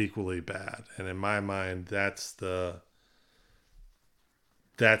equally bad. And in my mind, that's the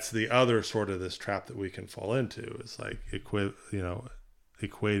other sort of this trap that we can fall into, is like equating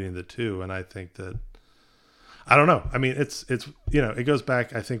the two. And I think that, I don't know. I mean, it's it goes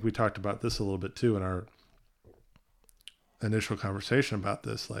back. I think we talked about this a little bit too in our initial conversation about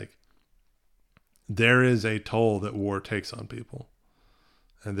this. Like, there is a toll that war takes on people,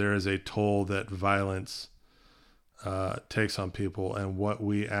 and there is a toll that violence takes on people. And what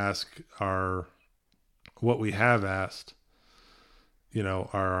we have asked, our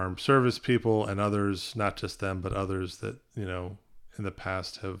armed service people and others, not just them, but others that, in the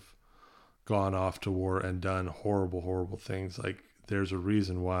past have gone off to war and done horrible, horrible things. Like, there's a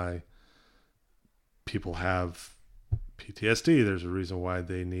reason why people have PTSD. There's a reason why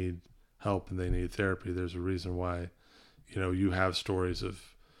they need help and they need therapy. There's a reason why, you have stories of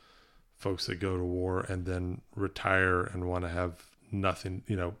folks that go to war and then retire and want to have nothing,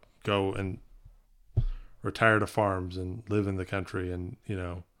 go and retire to farms and live in the country, and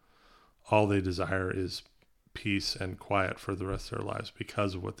all they desire is peace and quiet for the rest of their lives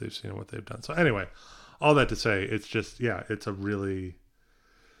because of what they've seen and what they've done. So anyway, all that to say, it's just, it's a really,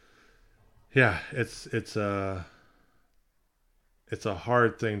 it's a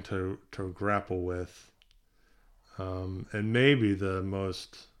hard thing to grapple with, and maybe the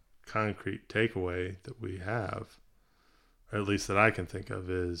most concrete takeaway that we have, or at least that I can think of,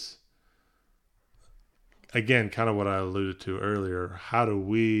 is, again, kind of what I alluded to earlier. How do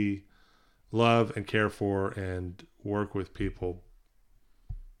we love and care for and work with people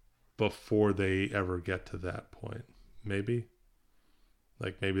before they ever get to that point? Maybe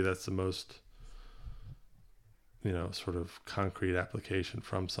that's the most, sort of concrete application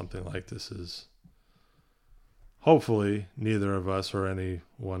from something like this, is hopefully neither of us or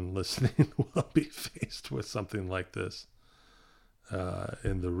anyone listening will be faced with something like this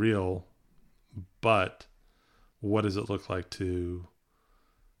in the real, but what does it look like to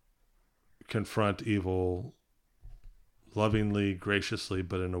confront evil lovingly, graciously,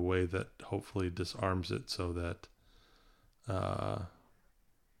 but in a way that hopefully disarms it, so that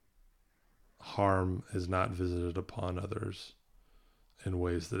harm is not visited upon others in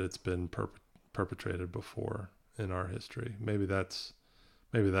ways that it's been perpetrated before in our history. Maybe that's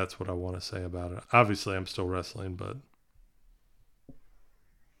what I want to say about it. Obviously, I'm still wrestling, but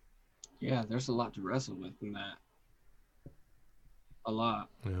yeah, there's a lot to wrestle with in that. A lot.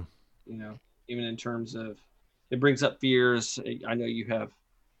 Yeah. Even in terms of, it brings up fears. I know you have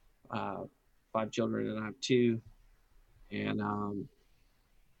 5 children and I have 2, and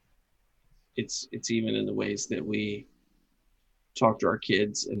it's even in the ways that we talk to our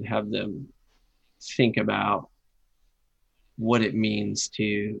kids and have them think about what it means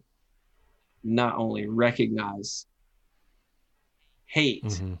to not only recognize hate,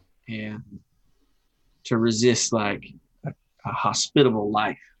 mm-hmm. and to resist like a hospitable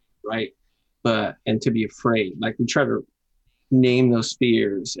life, right? And to be afraid. Like, we try to name those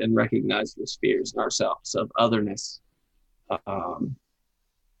fears and recognize those fears in ourselves of otherness. But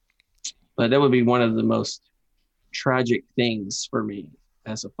that would be one of the most tragic things for me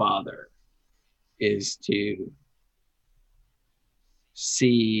as a father, is to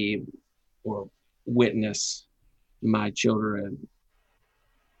see or witness my children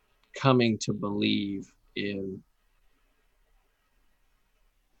coming to believe in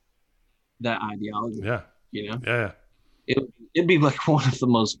that ideology. Yeah. Yeah. It'd be like one of the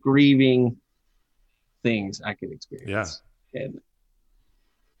most grieving things I could experience. Yeah. And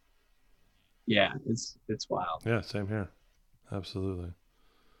yeah, it's wild. Yeah, same here. Absolutely.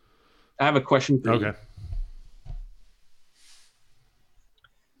 I have a question for you. Okay.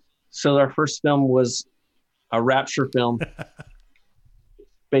 So our first film was a rapture film.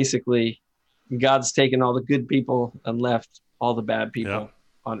 Basically, God's taken all the good people and left all the bad people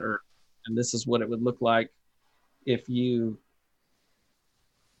on earth. And this is what it would look like if you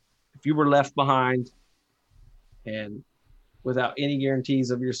were left behind, and without any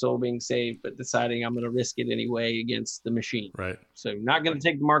guarantees of your soul being saved, but deciding I'm going to risk it anyway against the machine. Right. So you're not going to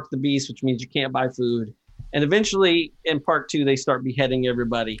take the mark of the beast, which means you can't buy food. And eventually, in part 2, they start beheading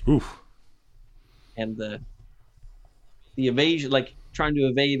everybody. Oof. And the evasion, like trying to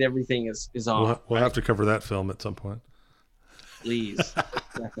evade everything, is on. We'll have to cover that film at some point. Please.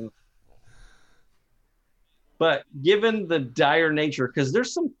 Definitely. But given the dire nature, because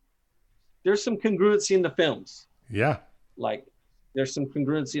there's some congruency in the films. Yeah. Like there's some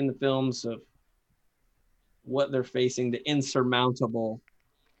congruency in the films of what they're facing, the insurmountable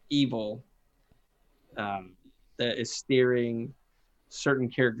evil that is staring certain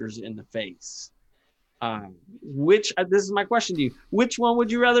characters in the face. This is my question to you. Which one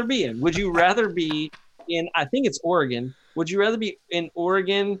would you rather be in? Would you rather be in, I think it's Oregon. Would you rather be in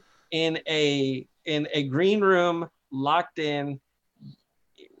Oregon in a green room, locked in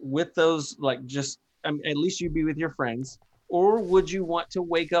with those, like, just, at least you'd be with your friends, or would you want to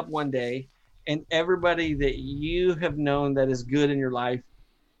wake up one day and everybody that you have known that is good in your life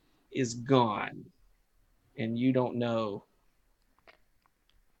is gone and you don't know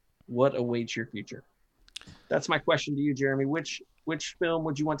what awaits your future? That's my question to you, Jeremy. Which film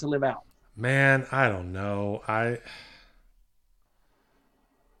would you want to live out? Man, I don't know.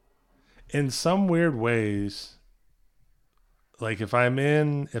 In some weird ways, like if I'm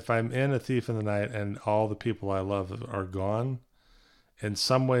in A Thief in the Night and all the people I love are gone, in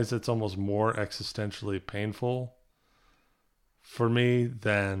some ways it's almost more existentially painful for me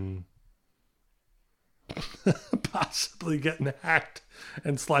than possibly getting hacked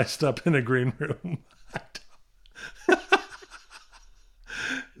and sliced up in a green room.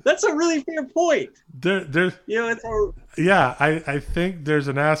 That's a really fair point. I think there's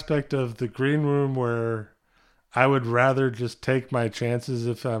an aspect of the green room where I would rather just take my chances.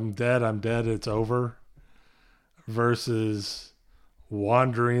 If I'm dead, it's over, versus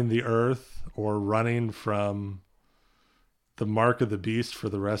wandering the earth or running from the mark of the beast for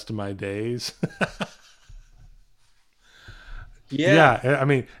the rest of my days. Yeah. I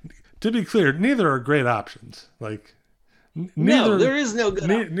mean, to be clear, neither are great options. Like, no, there is no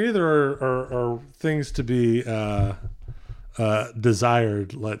good. Neither are things to be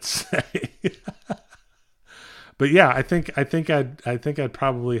desired, let's say. But yeah, I think I'd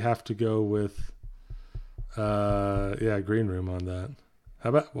probably have to go with green room on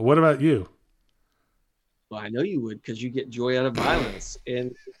that. What about you? Well, I know you would, because you get joy out of violence,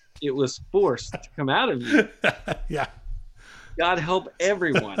 and it was forced to come out of you. Yeah. God help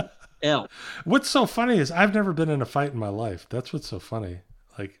everyone else. What's so funny is I've never been in a fight in my life. That's what's so funny.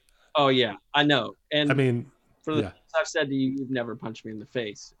 Like, oh yeah, I know. And I mean, for the things I've said to you, you've never punched me in the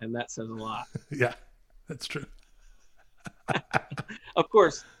face, and that says a lot. Yeah, that's true. Of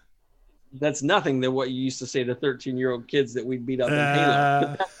course, that's nothing than what you used to say to 13-year-old kids that we'd beat up in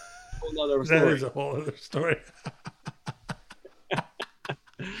Halo. That's a whole other story. That is a whole other story.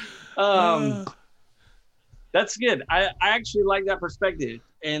 That's good. I actually like that perspective.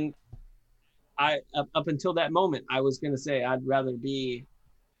 And up until that moment, I was going to say I would rather be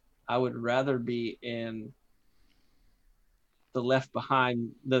in the Left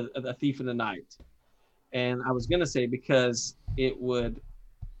Behind, the Thief in the Night. And I was going to say because it'd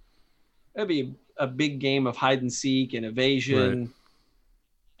be a big game of hide and seek and evasion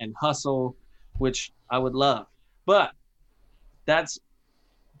and hustle, which I would love. But that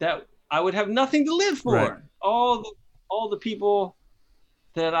I would have nothing to live for. Right. All the people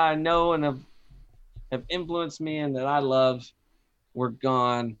that I know and have influenced me and that I love were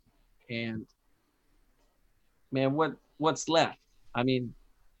gone. And man, what's left? I mean,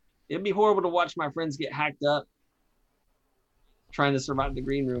 it'd be horrible to watch my friends get hacked up trying to survive the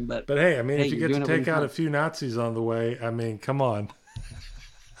green room. But hey, I mean, if you get to take out a few Nazis on the way, I mean, come on.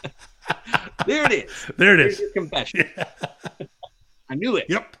 There it is. There's your confession. Yeah. I knew it.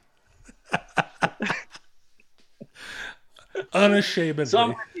 Yep. Unashamedly.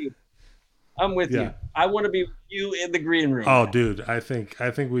 So I'm with you. I want to be with you in the green room. Oh, dude, I think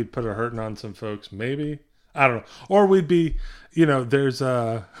we'd put a hurting on some folks. Maybe, I don't know, or we'd be, there's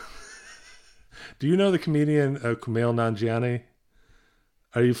do you know the comedian Kumail Nanjiani?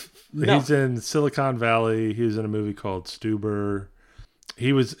 No. He's in Silicon Valley. He was in a movie called Stuber.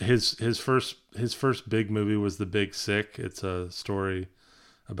 He was his first big movie was The Big Sick. It's a story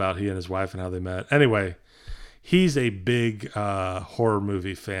about he and his wife and how they met. Anyway, he's a big horror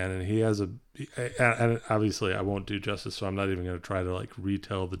movie fan, and he has and obviously I won't do justice, so I'm not even going to try to like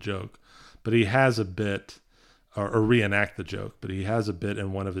retell the joke, but he has a bit or reenact the joke, but he has a bit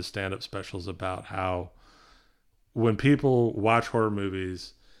in one of his stand-up specials about how when people watch horror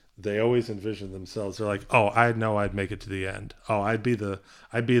movies, they always envision themselves. They're like, oh, I know I'd make it to the end. Oh, I'd be the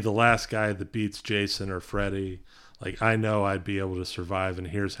last guy that beats Jason or Freddy. Like, I know I'd be able to survive, and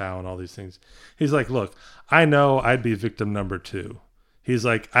here's how, and all these things. He's like, look, I know I'd be victim number 2. He's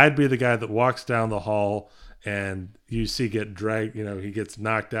like, I'd be the guy that walks down the hall and you see get dragged, he gets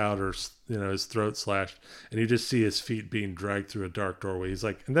knocked out or, his throat slashed, and you just see his feet being dragged through a dark doorway. He's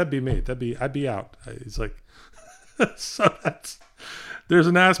like, and that'd be me. I'd be out. He's like, so there's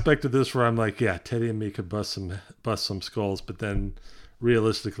an aspect of this where I'm like, yeah, Teddy and me could bust some skulls, but then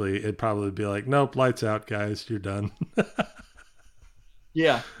realistically, it'd probably be like, nope, lights out, guys, you're done.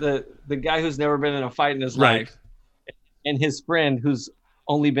 Yeah, the guy who's never been in a fight in his right. life, and his friend who's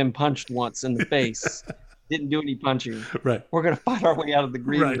only been punched once in the face, didn't do any punching. Right. We're gonna fight our way out of the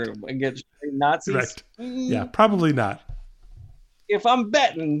green right. room and get Nazis. Right. Yeah, probably not. If I'm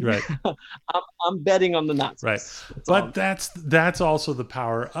betting, right. I'm betting on the Nazis. Right. But that's also the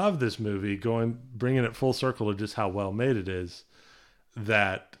power of this movie, bringing it full circle to just how well made it is.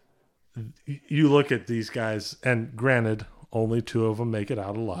 That you look at these guys, and granted, only 2 of them make it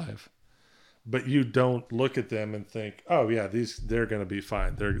out alive, but you don't look at them and think, oh yeah, they're going to be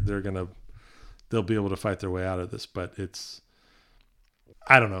fine. They'll be able to fight their way out of this. But it's,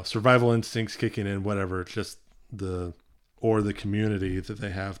 I don't know, survival instincts kicking in, whatever. It's just the community that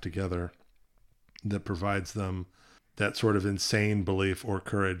they have together that provides them that sort of insane belief or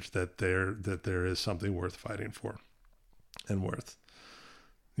courage that there is something worth fighting for and worth,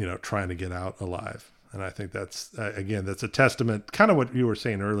 trying to get out alive. And I think that's a testament, kind of what you were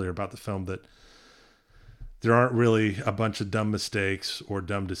saying earlier about the film, that there aren't really a bunch of dumb mistakes or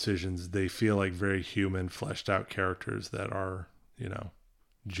dumb decisions. They feel like very human, fleshed out characters that are,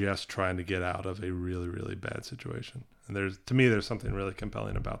 just trying to get out of a really, really bad situation. And there's something really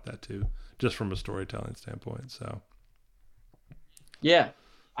compelling about that too, just from a storytelling standpoint. So. Yeah,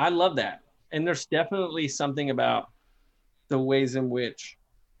 I love that. And there's definitely something about the ways in which,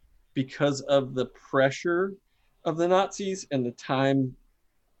 because of the pressure of the Nazis and the time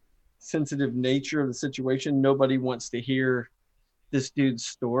sensitive nature of the situation, nobody wants to hear this dude's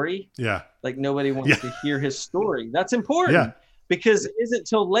story. Yeah. Like nobody wants to hear his story. That's important because it isn't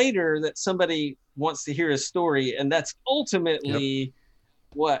till later that somebody wants to hear his story. And that's ultimately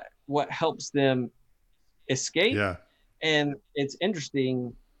what helps them escape. Yeah. And it's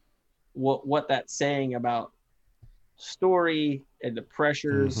interesting what that's saying about story and the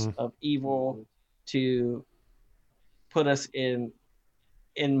pressures of evil to put us in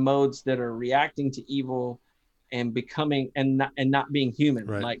modes that are reacting to evil and becoming and not being human,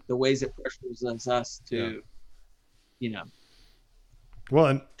 right. Like the ways it pressures us to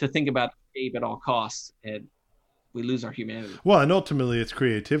and to think about escape at all costs, and we lose our humanity. Well, and ultimately it's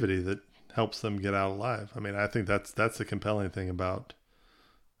creativity that helps them get out alive. I mean, I think that's the compelling thing about,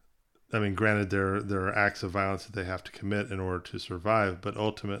 I mean, granted there are acts of violence that they have to commit in order to survive, but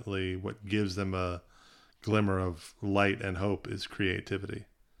ultimately what gives them a glimmer of light and hope is creativity.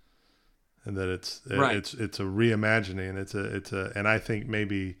 And that it's a reimagining. It's a and I think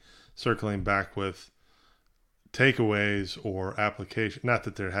maybe circling back with takeaways or application, not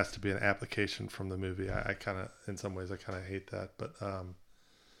that there has to be an application from the movie. I kind of, in some ways I kind of hate that, but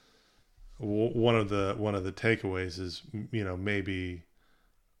one of the takeaways is, maybe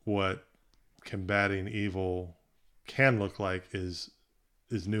what combating evil can look like is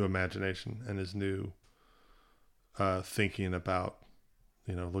new imagination and is new thinking about,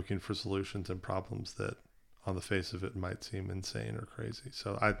 looking for solutions and problems that on the face of it might seem insane or crazy.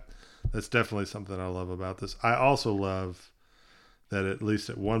 So that's definitely something I love about this. I also love that at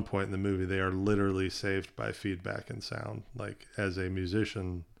least at one point in the movie, they are literally saved by feedback and sound. Like, as a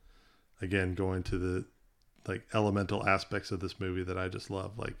musician, again, going to the elemental aspects of this movie that I just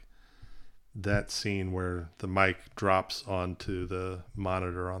love, like that scene where the mic drops onto the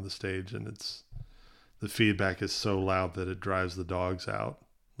monitor on the stage and the feedback is so loud that it drives the dogs out.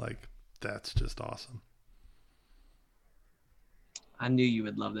 Like, that's just awesome. I knew you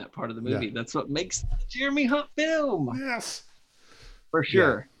would love that part of the movie. Yeah. That's what makes the Jeremy Hunt film. Yes, for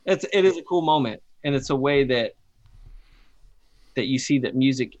sure. Yeah. It is a cool moment, and it's a way that you see that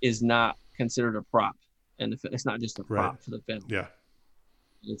music is not considered a prop, and it's not just a prop for the film. Yeah,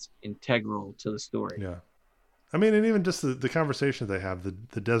 it's integral to the story. Yeah, I mean, and even just the conversation they have,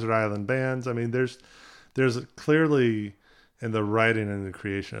 the Desert Island Bands. I mean, there's clearly in the writing and the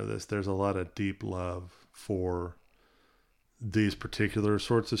creation of this, there's a lot of deep love for these particular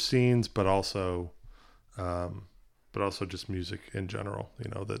sorts of scenes, but also just music in general,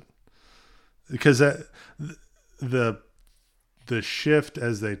 that because the shift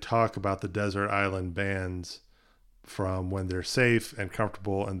as they talk about the Desert Island Bands from when they're safe and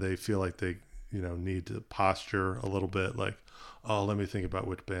comfortable and they feel like they, need to posture a little bit, like, oh, let me think about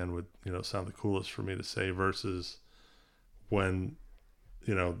which band would, sound the coolest for me to say, versus when,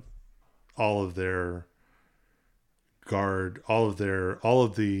 all of their guard, all of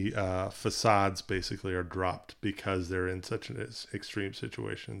the facades basically are dropped because they're in such an extreme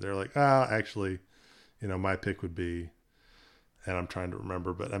situation. They're like, actually, my pick would be, and I'm trying to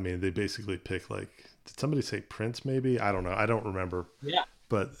remember, but I mean, they basically pick, like, did somebody say Prince maybe? I don't know. I don't remember. Yeah.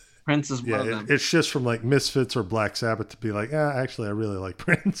 But Prince is one of them. It's just from like Misfits or Black Sabbath to be like, actually, I really like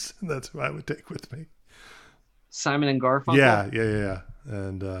Prince. And that's who I would take with me. Simon and Garfunkel. Yeah.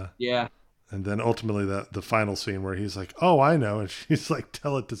 And yeah. And then ultimately the final scene where he's like, oh, I know. And she's like,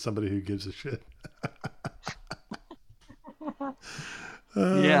 tell it to somebody who gives a shit.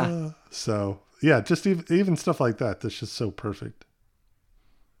 Yeah. So, yeah, just even stuff like that. That's just so perfect.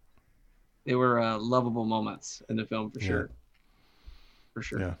 They were lovable moments in the film for sure. For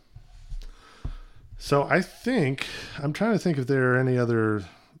sure. Yeah. So I think, I'm trying to think if there are any other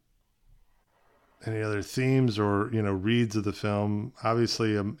themes or, reads of the film.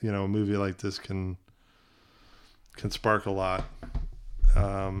 Obviously, a movie like this can spark a lot.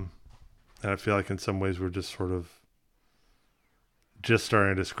 And I feel like in some ways we're just sort of just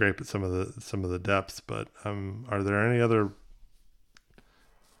starting to scrape at some of the depths, but are there any other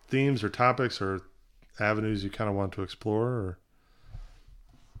themes or topics or avenues you kind of want to explore? Or?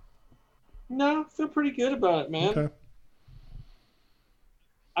 No, I feel pretty good about it, man. Okay.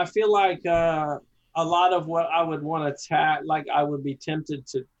 I feel like a lot of what I would want to I would be tempted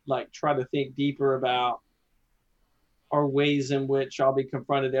to like try to think deeper about are ways in which I'll be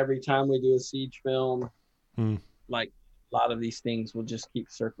confronted every time we do a siege film. Like a lot of these things will just keep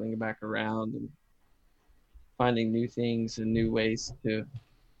circling back around and finding new things and new ways to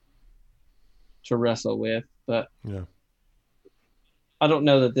wrestle with. But yeah, I don't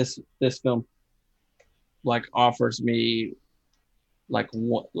know that this film like offers me like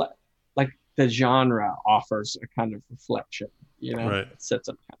what like the genre offers a kind of reflection, right. It sets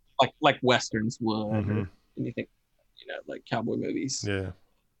up like westerns would or anything, like cowboy movies. Yeah.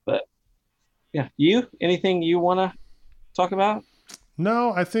 But yeah, anything you want to talk about?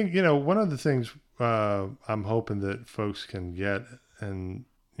 No, I think, one of the things I'm hoping that folks can get, and,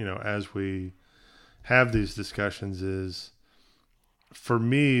 as we have these discussions, is, for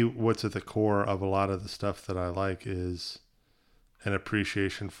me, what's at the core of a lot of the stuff that I like is an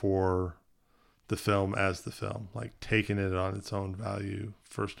appreciation for the film as the film, like taking it on its own value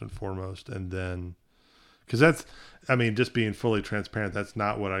first and foremost. And then, cause just being fully transparent, that's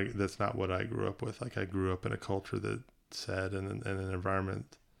not what I grew up with. Like I grew up in a culture that said, and an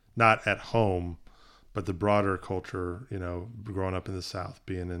environment, not at home, but the broader culture, growing up in the South,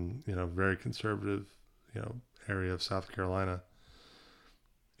 being in, very conservative, area of South Carolina,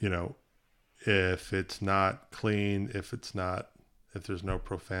 if it's not clean, if there's no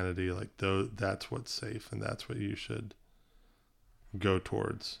profanity, like that's what's safe and that's what you should go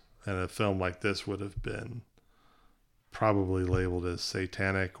towards. And a film like this would have been probably labeled as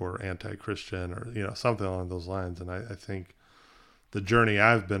satanic or anti-Christian or, something along those lines. And I think the journey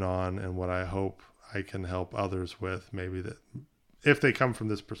I've been on and what I hope I can help others with, maybe that if they come from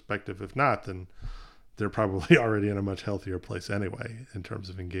this perspective, if not, then they're probably already in a much healthier place anyway, in terms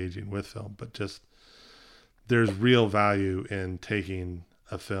of engaging with film. But just, there's real value in taking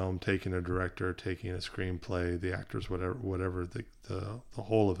a film, taking a director, taking a screenplay, the actors, whatever the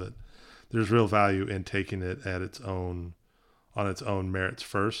whole of it. There's real value in taking it on its own merits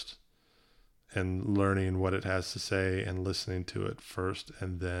first, and learning what it has to say and listening to it first,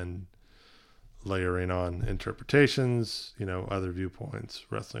 and then layering on interpretations, other viewpoints,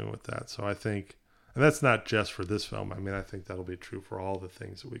 wrestling with that. So I think, and that's not just for this film. I think that'll be true for all the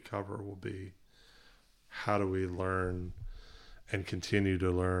things that we cover, will be how do we learn and continue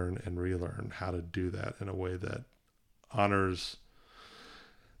to learn and relearn how to do that in a way that honors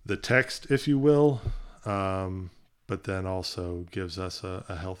the text, if you will, but then also gives us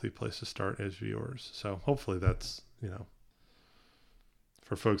a healthy place to start as viewers. So hopefully that's,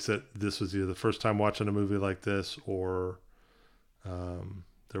 for folks that this was either the first time watching a movie like this or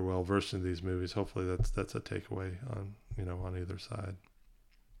they're well versed in these movies. Hopefully that's a takeaway on either side.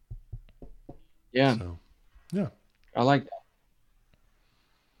 Yeah. So, yeah. I like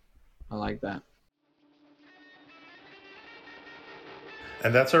that.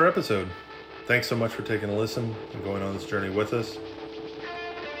 And that's our episode. Thanks so much for taking a listen and going on this journey with us.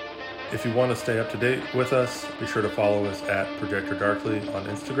 If you want to stay up to date with us, be sure to follow us at Projector Darkly on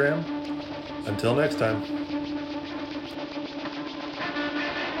Instagram. Until next time.